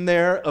repetition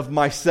there of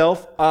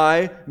myself,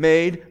 I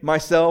made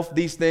myself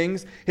these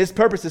things. His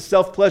purpose is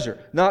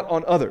self-pleasure, not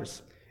on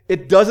others.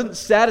 It doesn't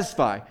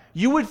satisfy.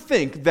 You would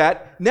think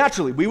that,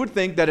 naturally, we would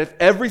think that if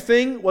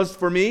everything was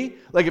for me,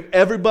 like if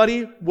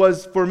everybody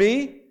was for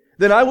me,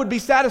 then I would be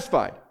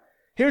satisfied.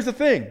 Here's the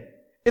thing.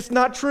 It's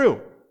not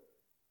true.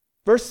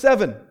 Verse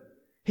 7,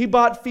 he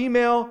bought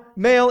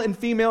male and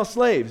female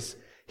slaves.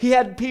 He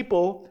had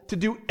people to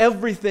do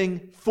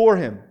everything for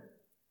him.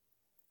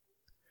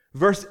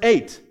 Verse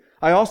 8,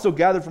 I also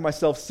gathered for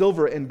myself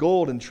silver and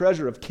gold and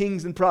treasure of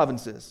kings and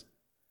provinces.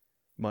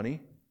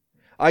 Money.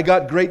 I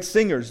got great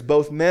singers,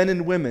 both men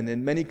and women,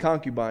 and many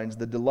concubines,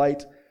 the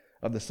delight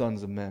of the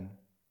sons of men.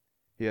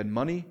 He had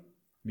money,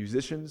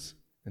 musicians,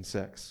 and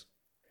sex.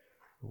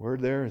 The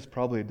word there is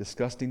probably a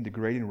disgusting,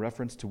 degrading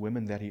reference to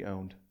women that he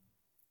owned.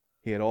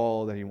 He had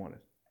all that he wanted.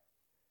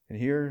 And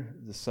here,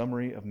 the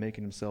summary of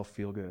making himself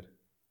feel good.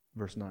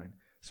 Verse 9.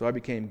 So I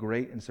became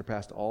great and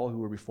surpassed all who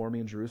were before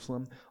me in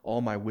Jerusalem. All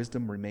my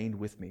wisdom remained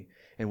with me.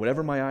 And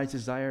whatever my eyes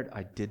desired,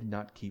 I did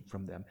not keep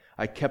from them.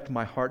 I kept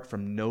my heart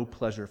from no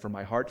pleasure, for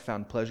my heart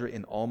found pleasure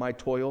in all my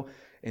toil,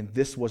 and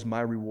this was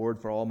my reward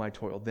for all my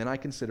toil. Then I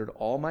considered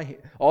all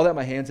that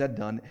my hands had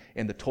done,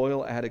 and the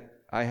toil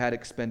I had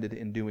expended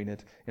in doing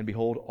it. And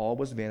behold, all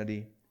was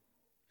vanity,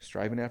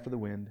 striving after the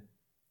wind,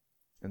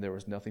 and there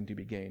was nothing to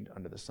be gained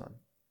under the sun.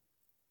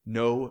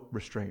 No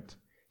restraint.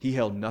 He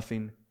held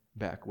nothing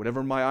back.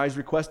 Whatever my eyes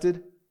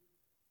requested,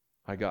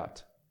 I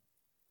got.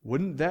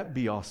 Wouldn't that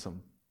be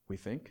awesome, we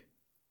think?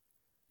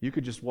 You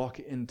could just walk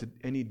into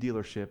any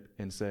dealership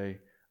and say,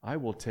 I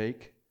will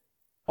take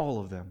all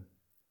of them.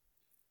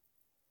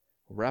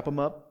 Wrap them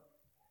up,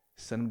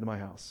 send them to my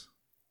house.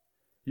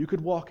 You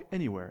could walk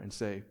anywhere and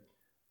say,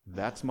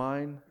 that's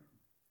mine,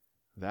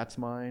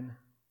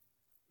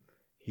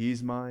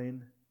 he's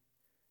mine,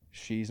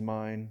 she's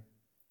mine.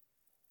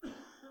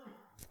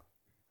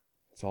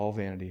 It's all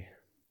vanity,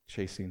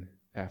 chasing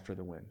after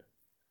the wind.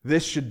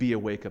 This should be a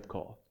wake-up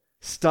call.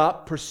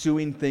 Stop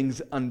pursuing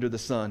things under the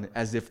sun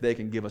as if they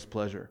can give us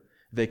pleasure.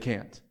 They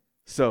can't.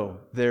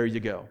 So, there you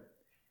go.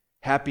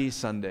 Happy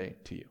Sunday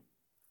to you.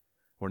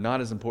 We're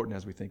not as important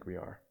as we think we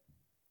are.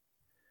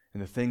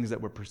 And the things that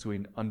we're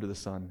pursuing under the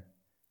sun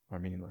are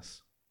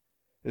meaningless.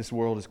 This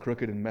world is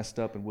crooked and messed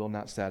up and will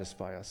not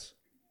satisfy us.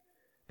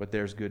 But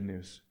there's good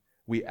news.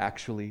 We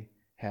actually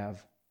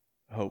have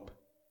hope.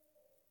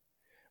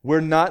 We're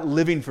not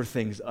living for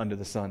things under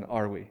the sun,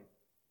 are we?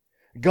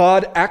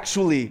 God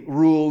actually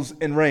rules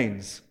and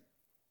reigns.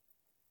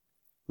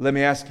 Let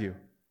me ask you,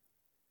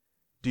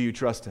 do you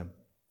trust Him?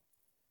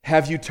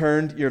 Have you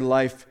turned your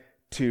life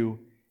to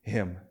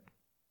Him?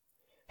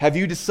 Have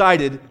you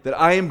decided that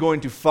I am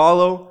going to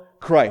follow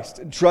Christ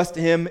and trust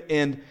Him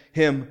and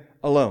Him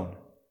alone?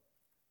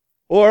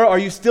 Or are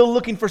you still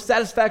looking for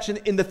satisfaction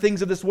in the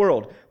things of this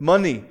world?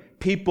 Money,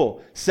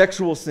 people,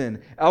 sexual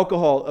sin,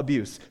 alcohol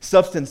abuse,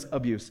 substance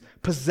abuse,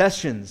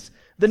 possessions,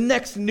 the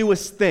next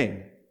newest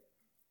thing.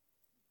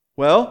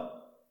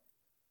 Well,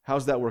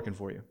 how's that working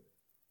for you?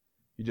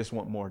 You just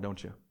want more,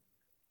 don't you?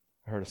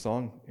 I heard a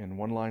song, and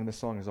one line in the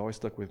song has always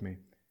stuck with me.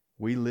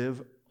 We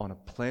live on a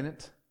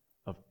planet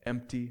of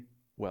empty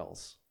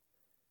wells.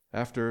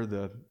 After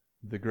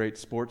the great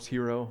sports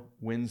hero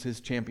wins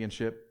his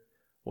championship,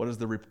 what does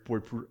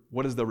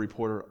the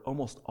reporter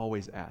almost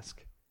always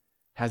ask?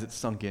 Has it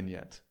sunk in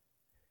yet?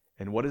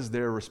 And what is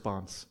their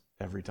response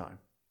every time.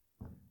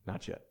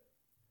 Not yet.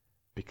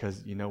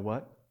 Because you know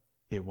what?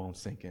 It won't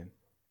sink in.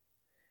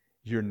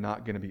 You're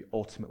not going to be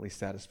ultimately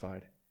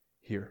satisfied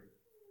here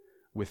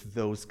with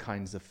those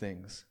kinds of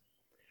things,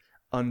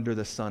 under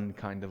the sun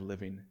kind of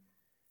living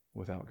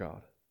without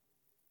God.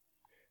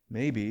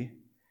 Maybe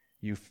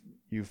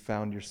you've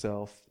found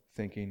yourself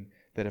thinking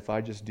that if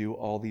I just do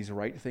all these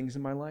right things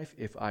in my life,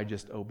 if I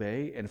just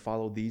obey and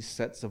follow these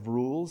sets of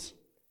rules,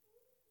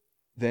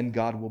 then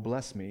God will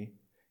bless me,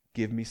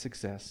 give me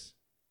success,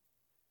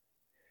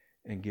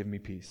 and give me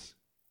peace.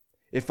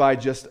 If I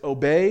just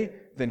obey,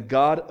 then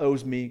God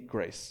owes me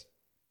grace.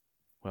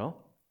 Well,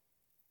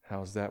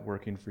 how's that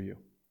working for you?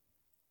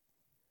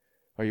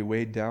 Are you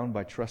weighed down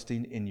by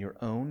trusting in your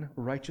own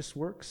righteous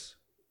works?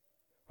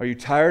 Are you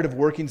tired of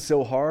working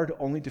so hard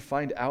only to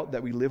find out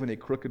that we live in a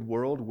crooked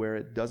world where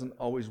it doesn't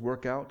always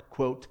work out,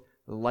 quote,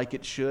 like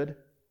it should?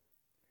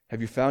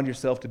 Have you found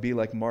yourself to be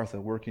like Martha,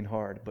 working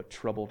hard but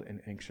troubled and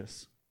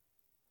anxious?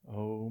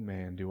 Oh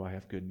man, do I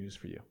have good news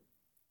for you.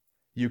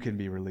 You can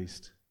be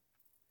released.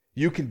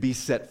 You can be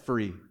set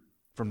free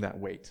from that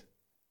weight.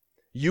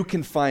 You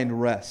can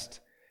find rest.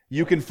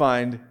 You can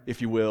find,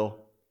 if you will,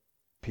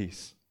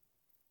 peace.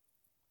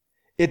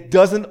 It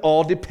doesn't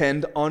all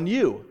depend on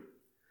you.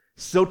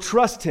 So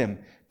trust Him.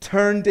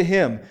 Turn to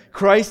Him.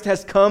 Christ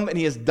has come and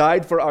He has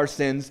died for our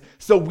sins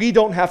so we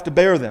don't have to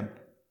bear them.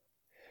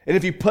 And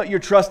if you put your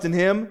trust in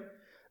Him,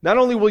 not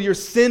only will your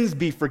sins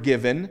be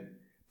forgiven,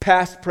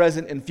 past,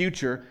 present, and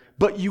future,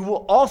 but you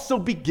will also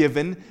be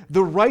given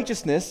the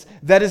righteousness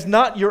that is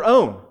not your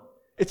own.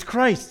 It's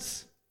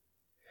Christ's.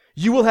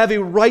 You will have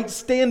a right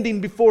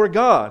standing before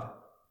God.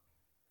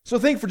 So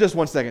think for just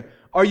 1 second.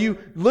 Are you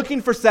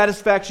looking for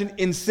satisfaction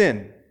in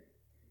sin?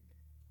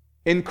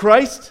 In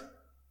Christ,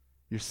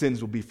 your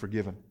sins will be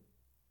forgiven.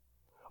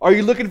 Are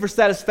you looking for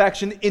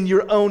satisfaction in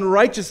your own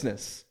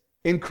righteousness?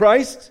 In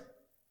Christ,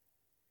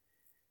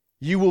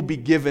 you will be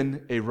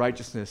given a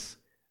righteousness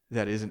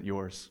that isn't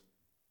yours.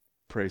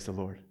 Praise the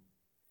Lord.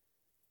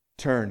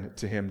 Turn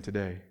to Him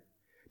today.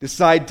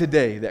 Decide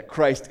today that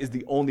Christ is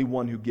the only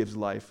one who gives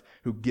life,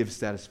 who gives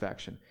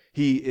satisfaction.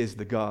 He is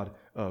the God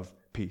of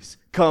peace.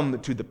 Come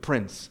to the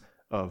Prince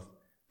of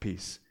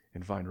Peace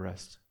and find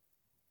rest.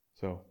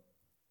 So,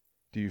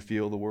 do you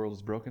feel the world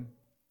is broken?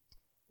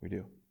 We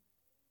do.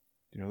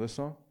 Do you know this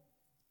song?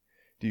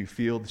 Do you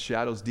feel the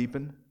shadows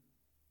deepen?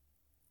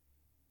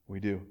 We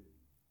do.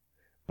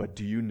 But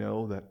do you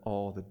know that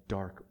all the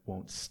dark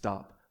won't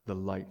stop the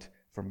light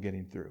from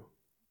getting through?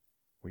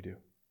 We do.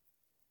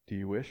 Do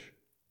you wish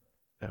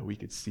that we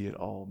could see it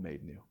all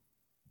made new?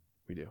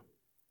 We do.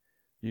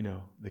 You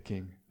know the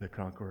King, the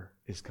Conqueror,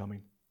 is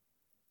coming.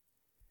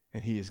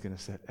 And He is going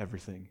to set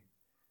everything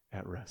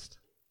at rest.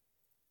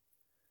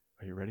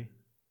 Are you ready?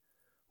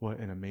 What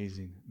an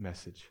amazing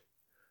message.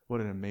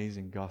 What an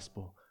amazing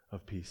gospel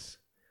of peace.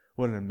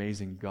 What an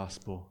amazing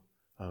gospel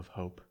of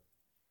hope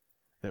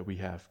that we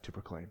have to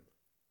proclaim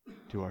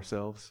to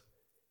ourselves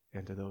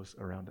and to those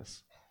around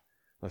us.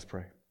 Let's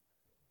pray.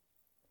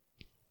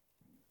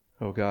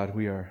 Oh God,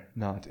 we are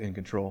not in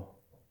control.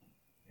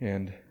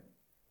 And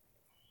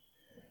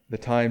the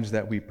times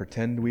that we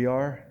pretend we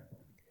are,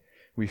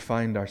 we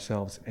find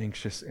ourselves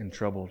anxious and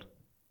troubled.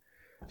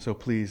 So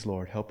please,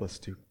 Lord, help us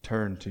to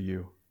turn to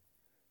You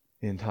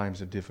in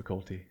times of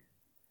difficulty,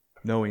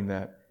 knowing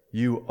that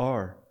You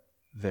are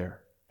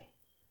there.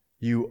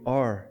 You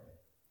are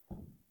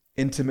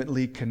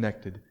intimately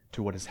connected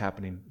to what is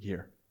happening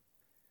here.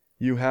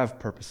 You have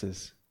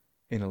purposes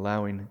in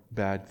allowing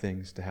bad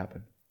things to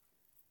happen.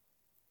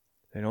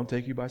 They don't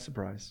take You by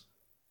surprise.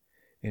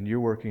 And You're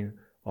working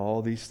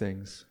all these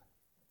things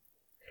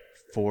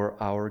for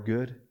our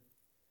good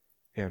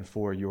and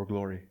for Your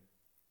glory,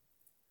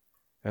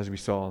 as we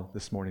saw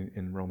this morning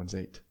in Romans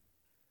 8.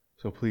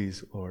 So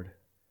please, Lord,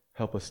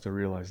 help us to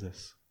realize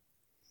this.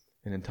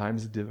 And in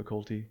times of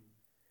difficulty,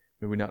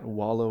 may we not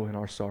wallow in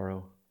our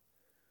sorrow,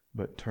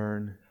 but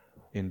turn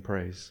in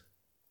praise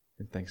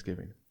and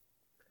thanksgiving.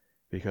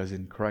 Because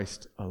in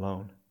Christ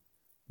alone,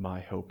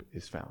 my hope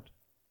is found.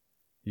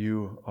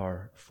 You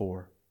are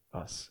for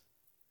us.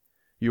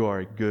 You are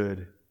a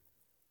good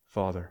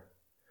Father.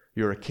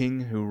 You're a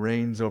King who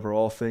reigns over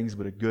all things,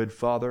 but a good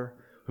Father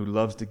who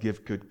loves to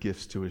give good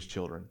gifts to His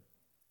children.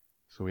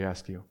 So we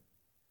ask You,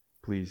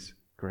 please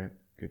grant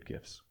good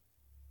gifts.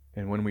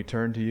 And when we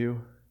turn to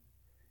You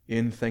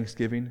in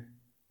thanksgiving,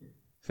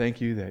 thank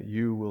You that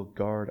You will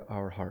guard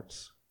our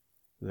hearts.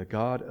 The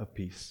God of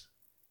peace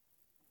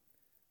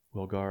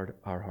will guard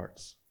our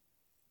hearts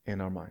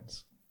and our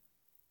minds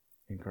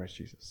in Christ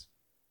Jesus.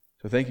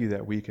 So thank You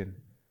that we can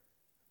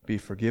be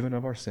forgiven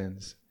of our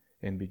sins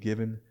and be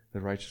given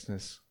the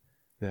righteousness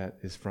that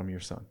is from Your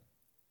Son,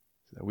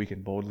 so that we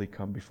can boldly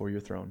come before Your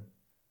throne,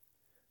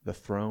 the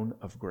throne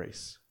of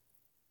grace,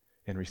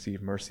 and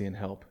receive mercy and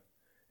help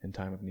in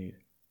time of need.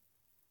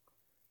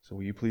 So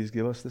will You please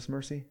give us this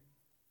mercy?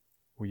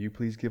 Will You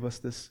please give us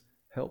this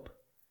help?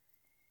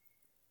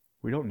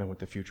 We don't know what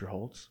the future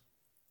holds.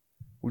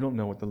 We don't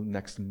know what the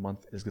next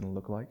month is going to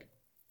look like.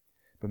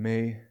 But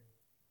may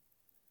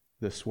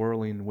the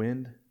swirling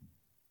wind,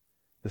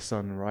 the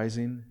sun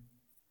rising,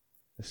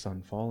 the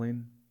sun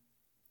falling,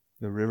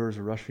 the rivers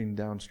rushing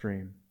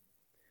downstream.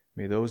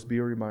 May those be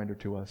a reminder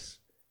to us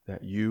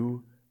that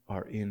you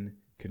are in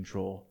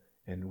control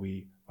and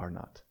we are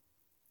not.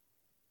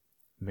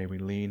 May we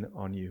lean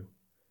on you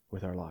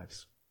with our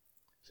lives.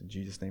 It's in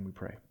Jesus' name we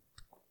pray.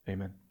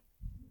 Amen.